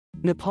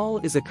Nepal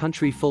is a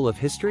country full of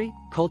history,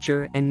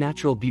 culture, and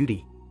natural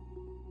beauty.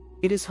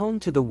 It is home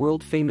to the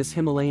world-famous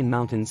Himalayan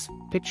mountains,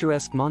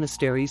 picturesque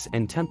monasteries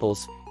and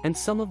temples, and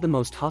some of the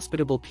most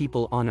hospitable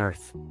people on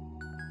earth.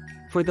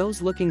 For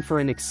those looking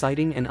for an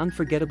exciting and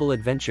unforgettable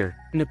adventure,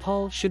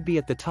 Nepal should be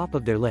at the top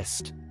of their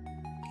list.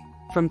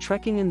 From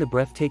trekking in the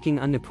breathtaking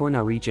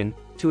Annapurna region,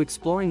 to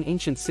exploring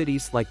ancient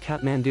cities like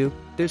Kathmandu,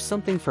 there's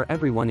something for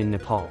everyone in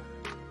Nepal.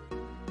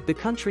 The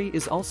country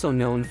is also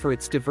known for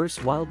its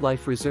diverse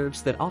wildlife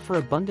reserves that offer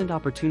abundant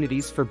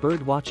opportunities for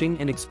bird watching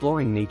and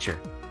exploring nature.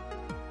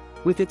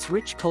 With its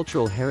rich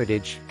cultural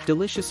heritage,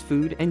 delicious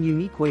food and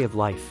unique way of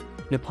life,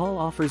 Nepal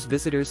offers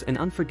visitors an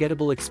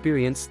unforgettable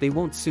experience they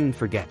won't soon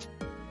forget.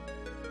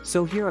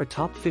 So here are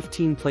top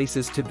 15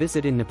 places to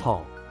visit in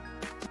Nepal.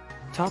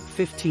 Top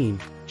 15.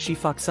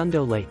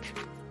 Shifoxundo Lake.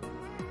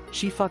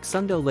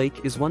 Shifoxundo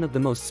Lake is one of the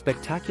most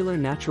spectacular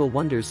natural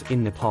wonders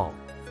in Nepal.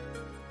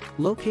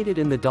 Located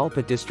in the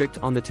Dalpa district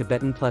on the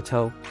Tibetan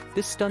Plateau,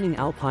 this stunning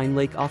alpine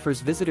lake offers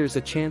visitors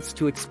a chance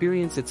to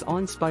experience its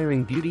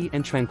awe-inspiring beauty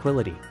and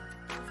tranquility.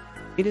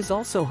 It is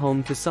also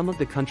home to some of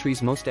the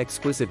country's most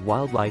exquisite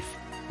wildlife,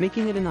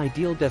 making it an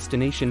ideal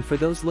destination for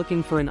those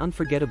looking for an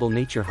unforgettable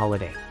nature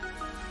holiday.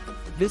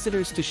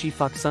 Visitors to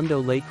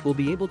Shifoxundo Lake will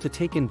be able to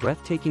take in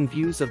breathtaking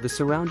views of the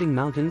surrounding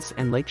mountains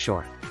and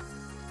lakeshore.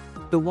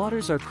 The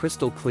waters are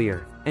crystal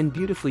clear and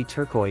beautifully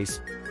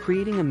turquoise,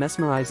 creating a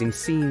mesmerizing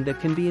scene that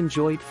can be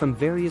enjoyed from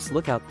various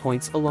lookout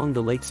points along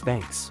the lake's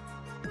banks.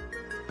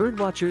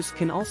 Birdwatchers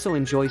can also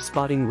enjoy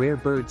spotting rare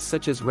birds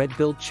such as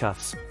red-billed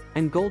choughs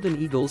and golden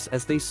eagles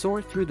as they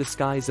soar through the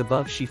skies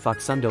above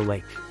Shifoxundo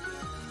Lake.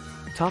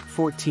 Top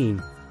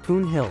 14.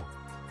 Poon Hill.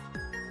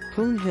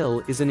 Poon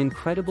Hill is an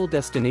incredible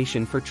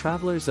destination for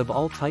travelers of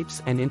all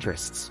types and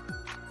interests.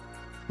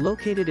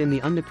 Located in the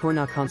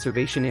Annapurna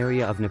Conservation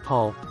Area of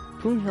Nepal,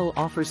 Poon Hill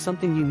offers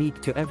something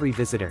unique to every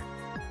visitor.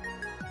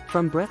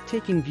 From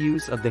breathtaking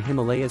views of the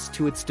Himalayas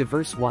to its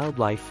diverse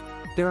wildlife,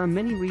 there are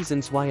many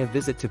reasons why a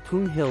visit to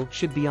Poon Hill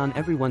should be on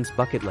everyone's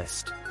bucket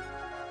list.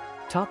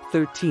 Top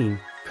 13.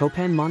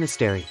 Kopan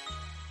Monastery.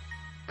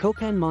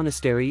 Kopan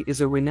Monastery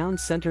is a renowned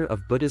center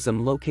of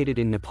Buddhism located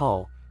in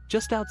Nepal,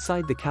 just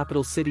outside the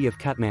capital city of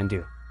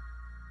Kathmandu.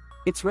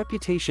 Its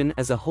reputation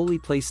as a holy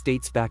place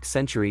dates back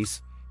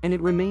centuries, and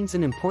it remains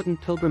an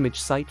important pilgrimage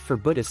site for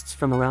Buddhists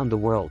from around the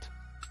world.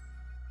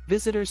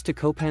 Visitors to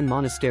Kopan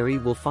Monastery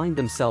will find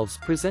themselves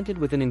presented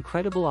with an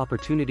incredible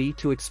opportunity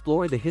to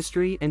explore the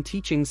history and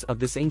teachings of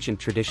this ancient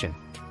tradition.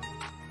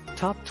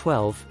 Top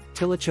 12.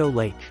 Tilicho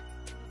Lake.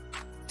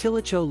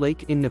 Tilicho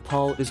Lake in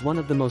Nepal is one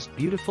of the most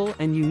beautiful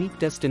and unique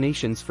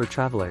destinations for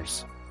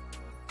travelers.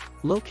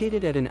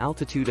 Located at an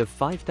altitude of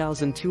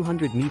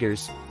 5,200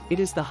 meters, it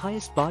is the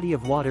highest body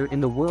of water in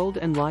the world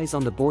and lies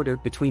on the border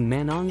between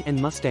Manong and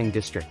Mustang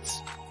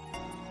districts.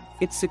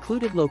 Its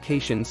secluded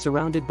location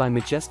surrounded by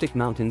majestic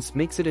mountains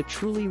makes it a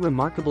truly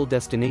remarkable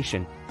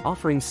destination,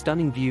 offering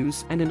stunning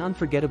views and an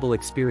unforgettable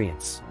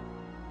experience.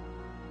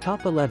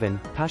 Top 11.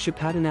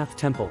 Pashupatinath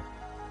Temple.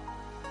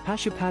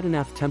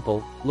 Pashupatinath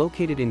Temple,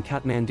 located in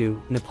Kathmandu,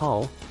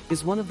 Nepal,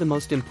 is one of the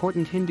most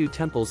important Hindu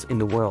temples in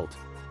the world.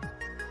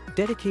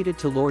 Dedicated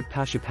to Lord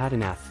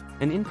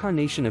Pashupatinath, an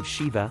incarnation of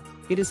Shiva,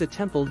 it is a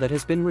temple that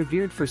has been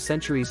revered for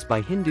centuries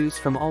by Hindus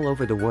from all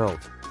over the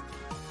world.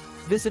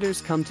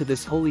 Visitors come to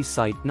this holy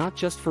site not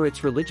just for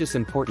its religious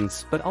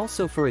importance but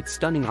also for its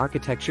stunning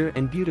architecture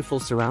and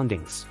beautiful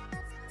surroundings.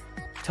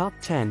 Top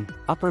 10.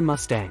 Upper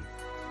Mustang.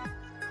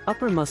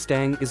 Upper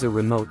Mustang is a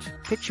remote,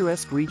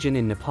 picturesque region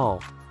in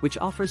Nepal, which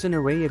offers an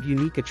array of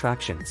unique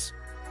attractions.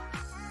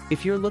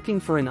 If you're looking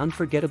for an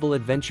unforgettable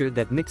adventure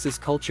that mixes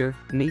culture,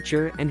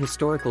 nature, and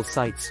historical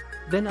sites,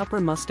 then Upper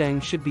Mustang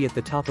should be at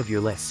the top of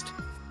your list.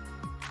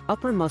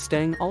 Upper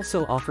Mustang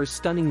also offers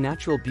stunning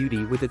natural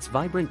beauty with its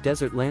vibrant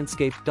desert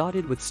landscape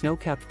dotted with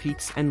snow-capped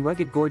peaks and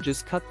rugged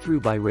gorges cut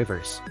through by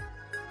rivers.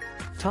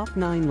 Top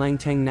 9.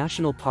 Langtang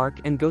National Park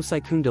and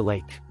Gosaikunda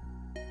Lake.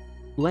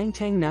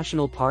 Langtang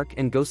National Park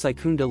and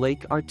Gosaikunda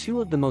Lake are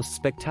two of the most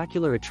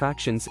spectacular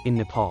attractions in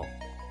Nepal.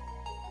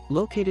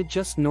 Located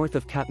just north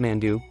of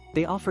Kathmandu,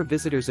 they offer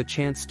visitors a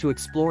chance to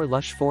explore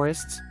lush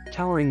forests,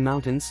 towering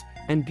mountains,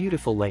 and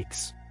beautiful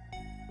lakes.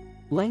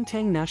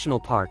 Langtang National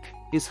Park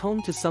is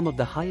home to some of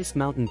the highest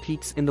mountain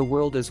peaks in the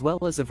world as well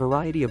as a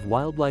variety of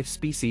wildlife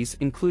species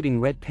including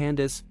red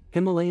pandas,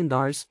 Himalayan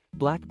thars,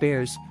 black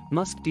bears,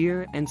 musk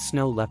deer, and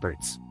snow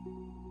leopards.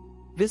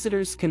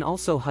 Visitors can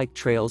also hike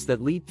trails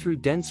that lead through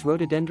dense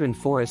rhododendron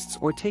forests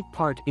or take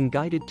part in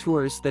guided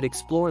tours that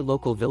explore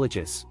local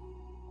villages.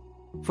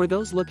 For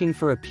those looking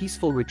for a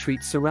peaceful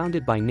retreat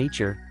surrounded by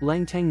nature,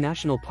 Langtang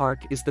National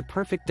Park is the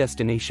perfect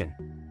destination.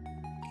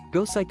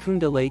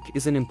 Gosaikunda Lake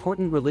is an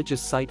important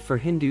religious site for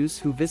Hindus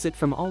who visit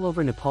from all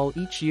over Nepal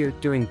each year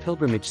during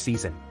pilgrimage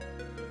season.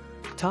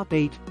 Top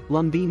 8.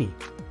 Lumbini.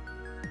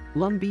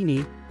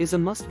 Lumbini is a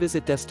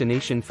must-visit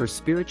destination for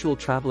spiritual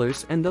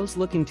travelers and those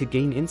looking to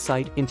gain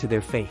insight into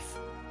their faith.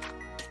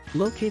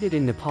 Located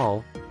in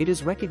Nepal, it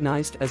is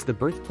recognized as the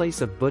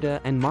birthplace of Buddha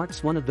and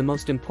marks one of the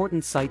most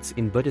important sites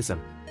in Buddhism.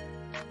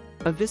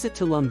 A visit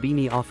to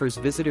Lumbini offers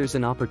visitors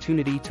an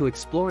opportunity to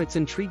explore its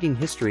intriguing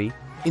history,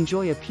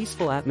 enjoy a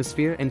peaceful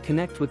atmosphere and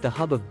connect with the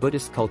hub of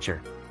Buddhist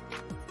culture.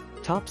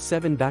 Top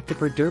 7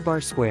 Bhaktapur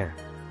Durbar Square.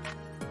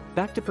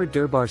 Bhaktapur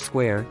Durbar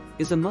Square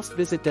is a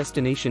must-visit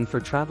destination for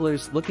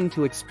travelers looking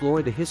to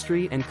explore the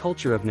history and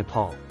culture of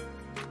Nepal.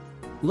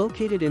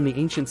 Located in the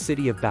ancient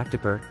city of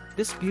Bhaktapur,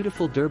 this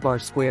beautiful Durbar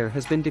Square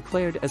has been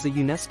declared as a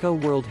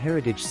UNESCO World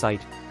Heritage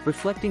Site,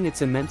 reflecting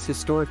its immense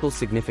historical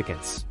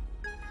significance.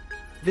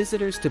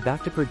 Visitors to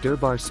Bhaktapur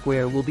Durbar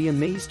Square will be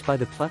amazed by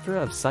the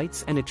plethora of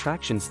sights and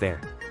attractions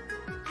there.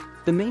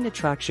 The main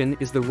attraction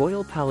is the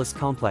Royal Palace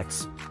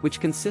Complex, which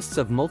consists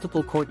of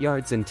multiple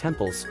courtyards and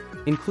temples,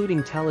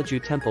 including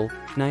Talaju Temple,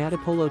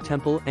 Nyadapolo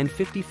Temple and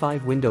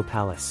 55-window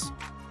palace.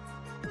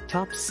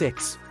 Top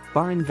 6.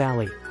 Baran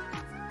Valley.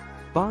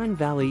 Baran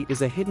Valley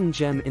is a hidden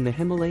gem in the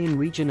Himalayan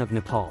region of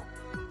Nepal.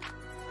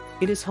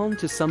 It is home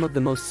to some of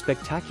the most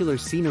spectacular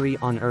scenery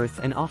on Earth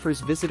and offers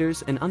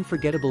visitors an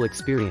unforgettable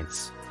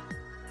experience.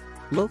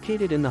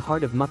 Located in the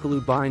heart of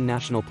Mukalu Baran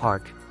National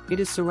Park, it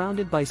is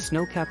surrounded by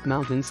snow-capped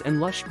mountains and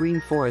lush green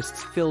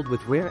forests filled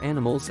with rare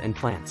animals and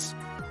plants.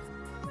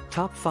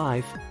 Top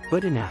 5.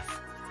 Buddhanath.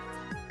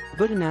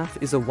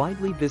 Buddhanath is a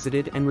widely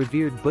visited and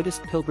revered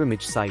Buddhist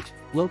pilgrimage site,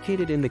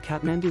 located in the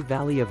Kathmandu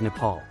Valley of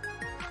Nepal.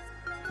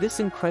 This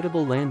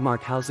incredible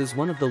landmark houses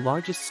one of the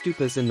largest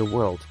stupas in the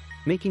world,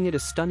 making it a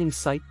stunning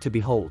sight to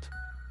behold.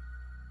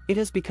 It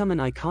has become an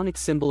iconic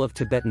symbol of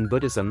Tibetan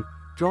Buddhism,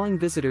 drawing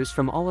visitors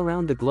from all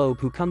around the globe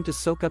who come to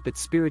soak up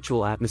its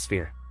spiritual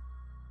atmosphere.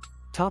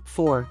 Top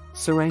 4.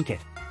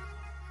 Saranket.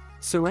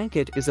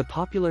 Saranket is a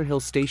popular hill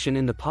station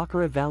in the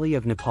Pokhara Valley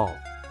of Nepal.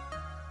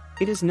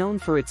 It is known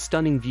for its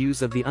stunning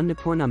views of the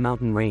Annapurna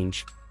mountain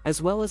range,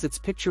 as well as its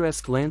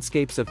picturesque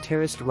landscapes of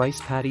terraced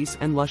rice paddies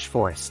and lush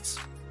forests.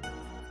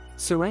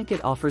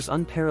 Saranket offers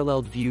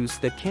unparalleled views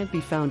that can't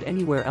be found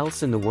anywhere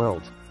else in the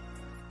world.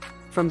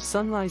 From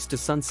sunrise to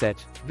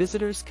sunset,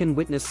 visitors can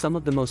witness some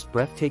of the most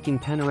breathtaking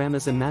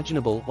panoramas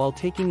imaginable while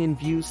taking in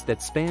views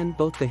that span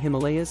both the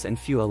Himalayas and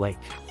Phua Lake.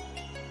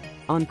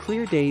 On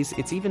clear days,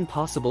 it's even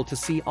possible to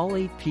see all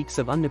 8 peaks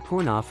of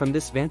Annapurna from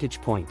this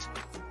vantage point.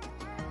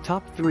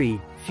 Top 3.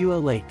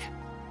 Phua Lake.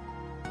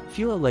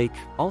 Phua Lake,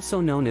 also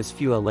known as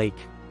Phua Lake,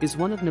 is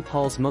one of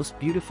Nepal's most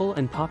beautiful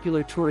and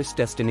popular tourist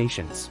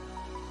destinations.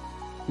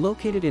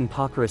 Located in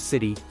Pokhara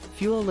city,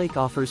 Phua Lake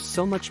offers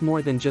so much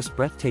more than just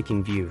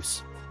breathtaking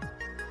views.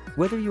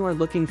 Whether you are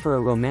looking for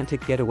a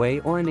romantic getaway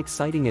or an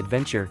exciting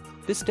adventure,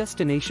 this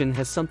destination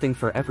has something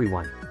for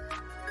everyone.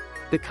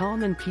 The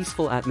calm and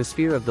peaceful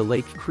atmosphere of the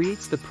lake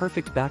creates the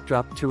perfect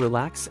backdrop to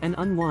relax and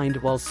unwind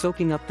while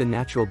soaking up the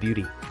natural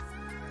beauty.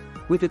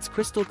 With its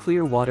crystal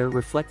clear water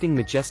reflecting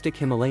majestic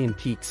Himalayan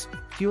peaks,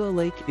 Phua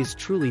Lake is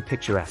truly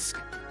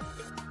picturesque.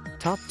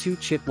 Top 2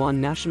 Chitwan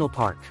National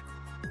Park.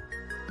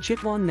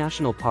 Chitwan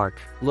National Park,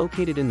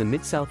 located in the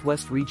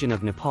mid-southwest region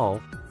of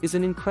Nepal, is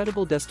an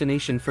incredible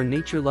destination for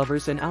nature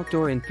lovers and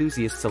outdoor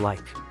enthusiasts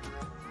alike.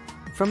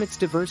 From its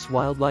diverse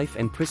wildlife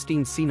and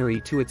pristine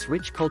scenery to its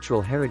rich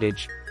cultural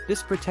heritage,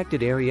 this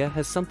protected area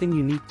has something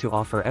unique to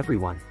offer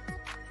everyone.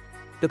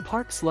 The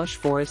park's lush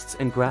forests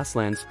and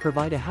grasslands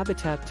provide a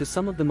habitat to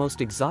some of the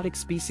most exotic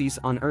species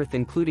on Earth,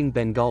 including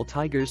Bengal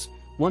tigers,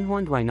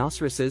 one-horned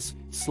rhinoceroses,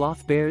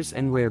 sloth bears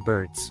and rare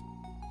birds.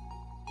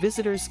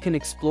 Visitors can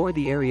explore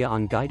the area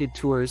on guided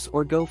tours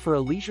or go for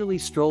a leisurely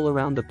stroll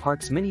around the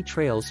park's many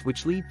trails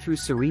which lead through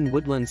serene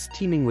woodlands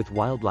teeming with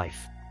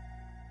wildlife.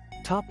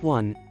 Top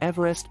 1.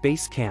 Everest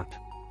Base Camp.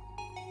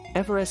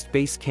 Everest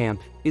Base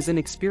Camp is an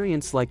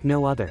experience like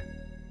no other.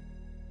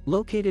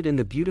 Located in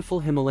the beautiful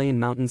Himalayan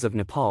mountains of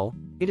Nepal,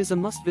 it is a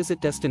must-visit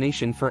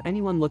destination for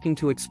anyone looking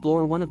to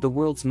explore one of the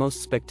world's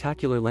most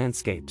spectacular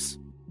landscapes.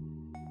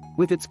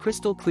 With its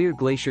crystal-clear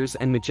glaciers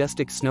and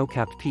majestic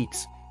snow-capped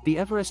peaks, the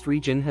Everest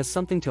region has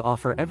something to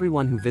offer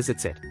everyone who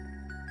visits it.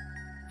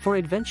 For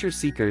adventure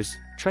seekers,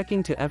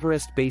 trekking to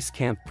Everest Base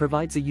Camp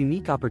provides a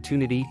unique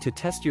opportunity to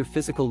test your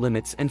physical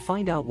limits and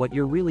find out what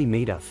you're really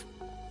made of.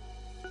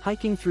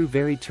 Hiking through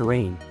varied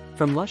terrain,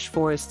 from lush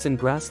forests and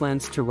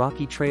grasslands to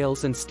rocky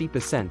trails and steep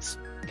ascents,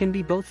 can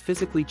be both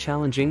physically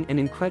challenging and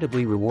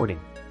incredibly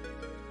rewarding.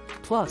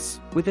 Plus,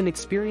 with an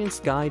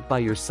experienced guide by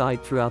your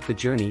side throughout the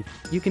journey,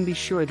 you can be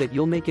sure that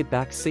you'll make it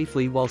back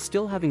safely while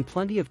still having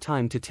plenty of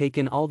time to take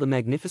in all the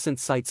magnificent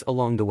sights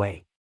along the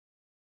way.